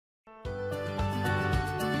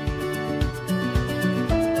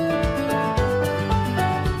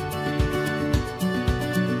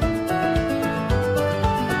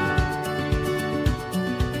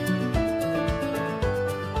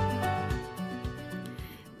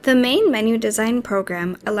The main menu design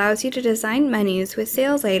program allows you to design menus with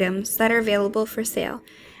sales items that are available for sale,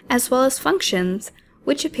 as well as functions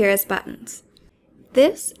which appear as buttons.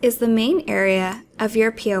 This is the main area of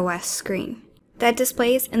your POS screen that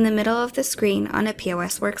displays in the middle of the screen on a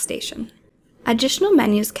POS workstation. Additional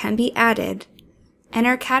menus can be added and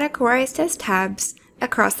are categorized as tabs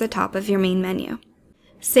across the top of your main menu.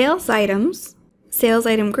 Sales items, sales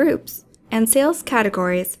item groups, and sales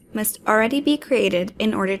categories must already be created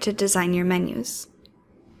in order to design your menus.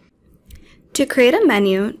 To create a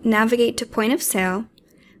menu, navigate to Point of Sale,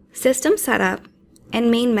 System Setup, and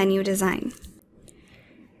Main Menu Design.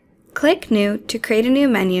 Click New to create a new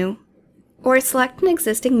menu, or select an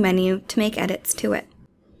existing menu to make edits to it.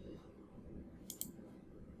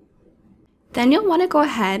 Then you'll want to go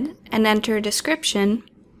ahead and enter a description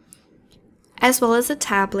as well as a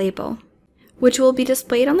tab label, which will be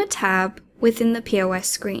displayed on the tab within the POS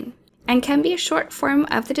screen, and can be a short form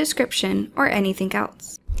of the description or anything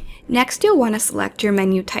else. Next, you'll want to select your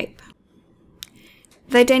menu type.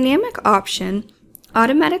 The dynamic option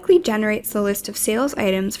automatically generates the list of sales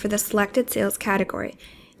items for the selected sales category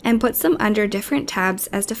and puts them under different tabs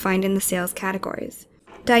as defined in the sales categories.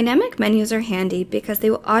 Dynamic menus are handy because they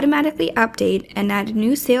will automatically update and add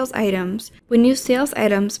new sales items when new sales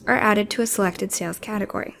items are added to a selected sales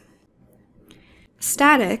category.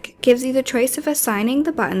 Static gives you the choice of assigning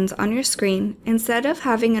the buttons on your screen instead of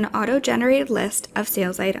having an auto-generated list of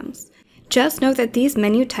sales items. Just note that these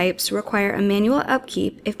menu types require a manual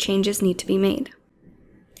upkeep if changes need to be made.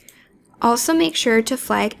 Also make sure to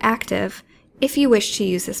flag active if you wish to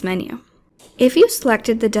use this menu. If you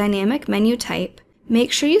selected the dynamic menu type,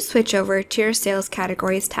 make sure you switch over to your Sales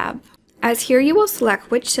Categories tab, as here you will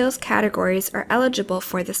select which sales categories are eligible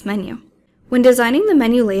for this menu. When designing the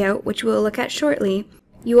menu layout, which we will look at shortly,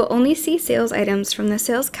 you will only see sales items from the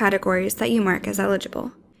sales categories that you mark as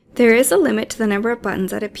eligible. There is a limit to the number of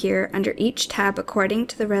buttons that appear under each tab according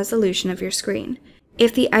to the resolution of your screen.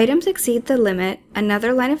 If the items exceed the limit,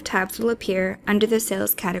 another line of tabs will appear under the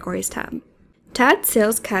Sales Categories tab. To add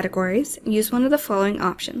sales categories, use one of the following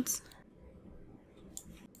options.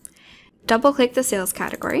 Double-click the sales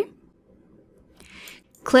category,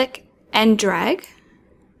 click and drag,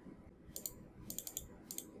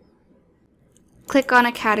 click on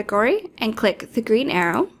a category and click the green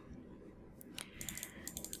arrow,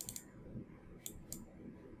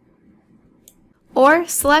 or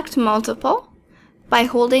select multiple by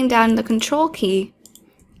holding down the Control key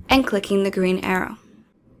and clicking the green arrow.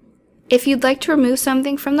 If you'd like to remove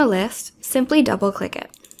something from the list, simply double-click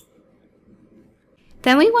it.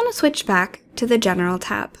 Then we want to switch back to the General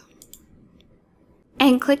tab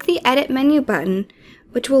and click the Edit Menu button,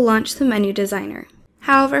 which will launch the menu designer.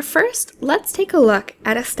 However, first, let's take a look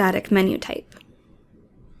at a static menu type.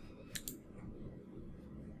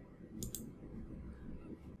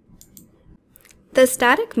 The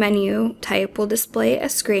static menu type will display a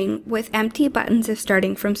screen with empty buttons if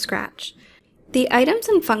starting from scratch. The Items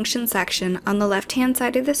and Functions section on the left-hand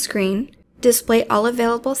side of the screen display all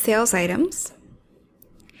available sales items,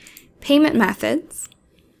 payment methods,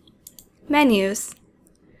 menus,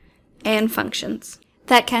 and functions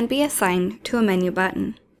that can be assigned to a menu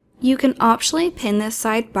button. You can optionally pin this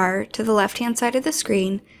sidebar to the left-hand side of the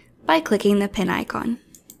screen by clicking the pin icon.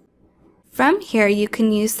 From here, you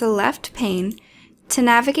can use the left pane to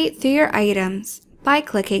navigate through your items by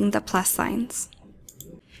clicking the plus signs.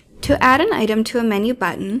 To add an item to a menu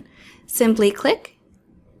button, simply click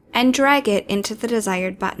and drag it into the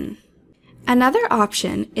desired button. Another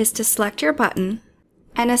option is to select your button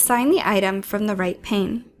and assign the item from the right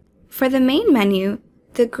pane. For the main menu,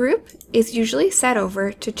 the group is usually set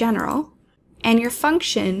over to General, and your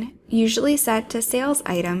function usually set to Sales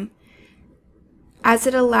Item, as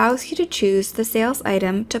it allows you to choose the sales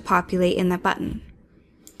item to populate in the button.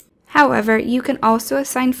 However, you can also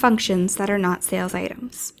assign functions that are not sales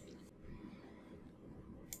items.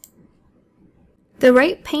 The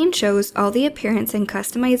right pane shows all the appearance and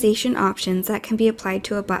customization options that can be applied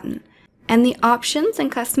to a button, and the options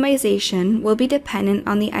and customization will be dependent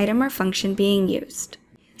on the item or function being used.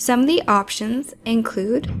 Some of the options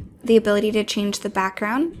include the ability to change the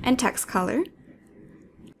background and text color,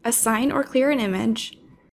 assign or clear an image,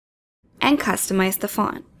 and customize the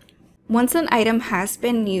font. Once an item has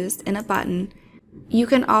been used in a button, you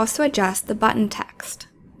can also adjust the button text,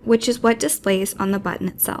 which is what displays on the button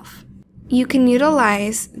itself. You can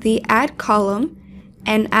utilize the Add Column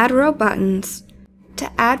and Add Row buttons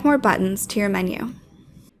to add more buttons to your menu.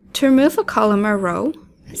 To remove a column or row,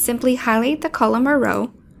 simply highlight the column or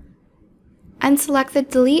row and select the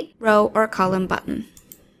Delete Row or Column button.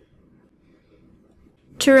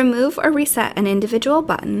 To remove or reset an individual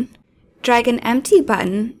button, drag an empty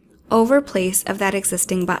button over place of that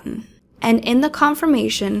existing button, and in the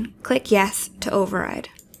confirmation, click Yes to override.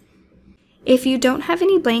 If you don't have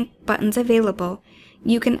any blank buttons available,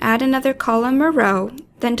 you can add another column or row,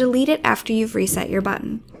 then delete it after you've reset your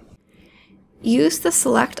button. Use the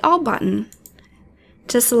Select All button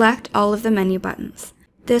to select all of the menu buttons.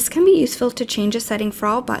 This can be useful to change a setting for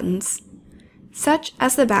all buttons, such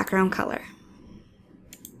as the background color.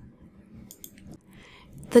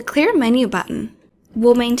 The Clear Menu button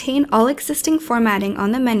will maintain all existing formatting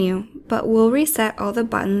on the menu, but will reset all the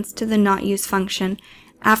buttons to the Not Used function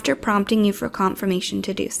after prompting you for confirmation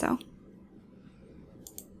to do so.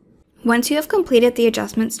 Once you have completed the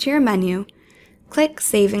adjustments to your menu, click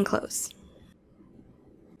Save and Close.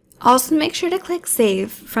 Also make sure to click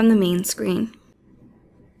Save from the main screen.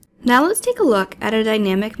 Now let's take a look at a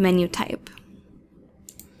dynamic menu type,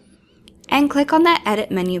 and click on that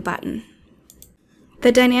Edit Menu button.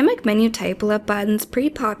 The dynamic menu type will have buttons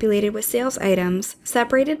pre-populated with sales items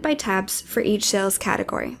separated by tabs for each sales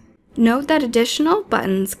category. Note that additional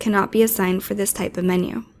buttons cannot be assigned for this type of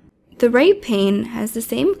menu. The right pane has the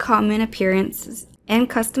same common appearances and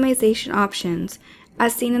customization options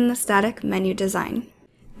as seen in the static menu design.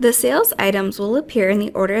 The sales items will appear in the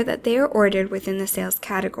order that they are ordered within the sales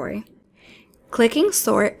category. Clicking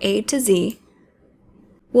Sort A to Z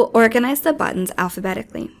will organize the buttons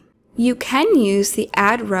alphabetically. You can use the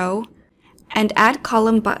Add Row and Add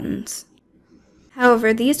Column buttons.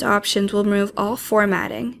 However, these options will remove all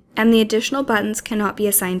formatting, and the additional buttons cannot be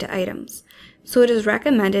assigned to items, so it is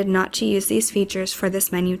recommended not to use these features for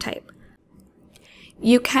this menu type.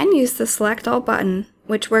 You can use the Select All button,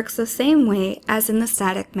 which works the same way as in the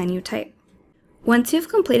static menu type. Once you've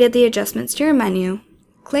completed the adjustments to your menu,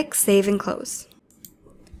 click Save and Close,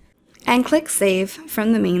 and click Save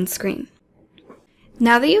from the main screen.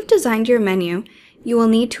 Now that you've designed your menu, you will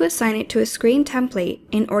need to assign it to a screen template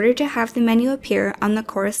in order to have the menu appear on the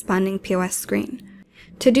corresponding POS screen.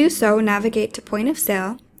 To do so, navigate to Point of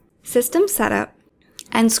Sale, System Setup,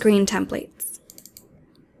 and Screen Templates.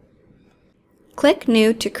 Click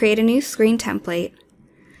New to create a new screen template,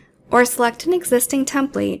 or select an existing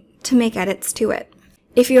template to make edits to it.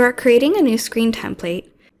 If you are creating a new screen template,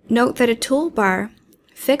 note that a toolbar,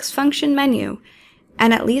 fixed function menu,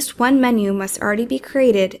 and at least one menu must already be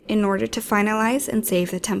created in order to finalize and save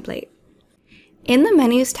the template. In the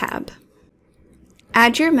Menus tab,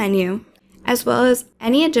 add your menu, as well as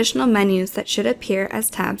any additional menus that should appear as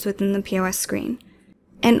tabs within the POS screen,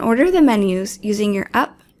 and order the menus using your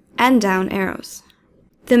up and down arrows.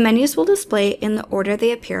 The menus will display in the order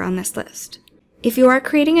they appear on this list. If you are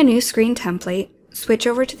creating a new screen template, switch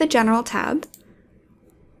over to the General tab,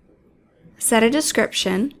 set a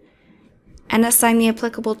description, and assign the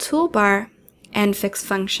applicable toolbar and fixed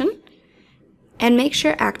function, and make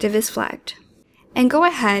sure Active is flagged. And go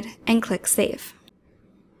ahead and click Save.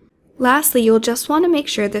 Lastly, you'll just want to make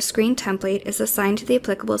sure the screen template is assigned to the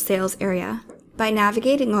applicable sales area by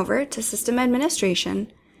navigating over to System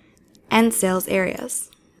Administration and Sales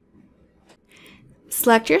Areas.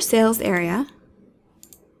 Select your sales area,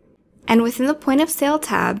 and within the Point of Sale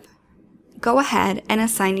tab, go ahead and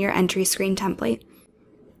assign your entry screen template.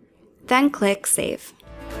 Then click Save.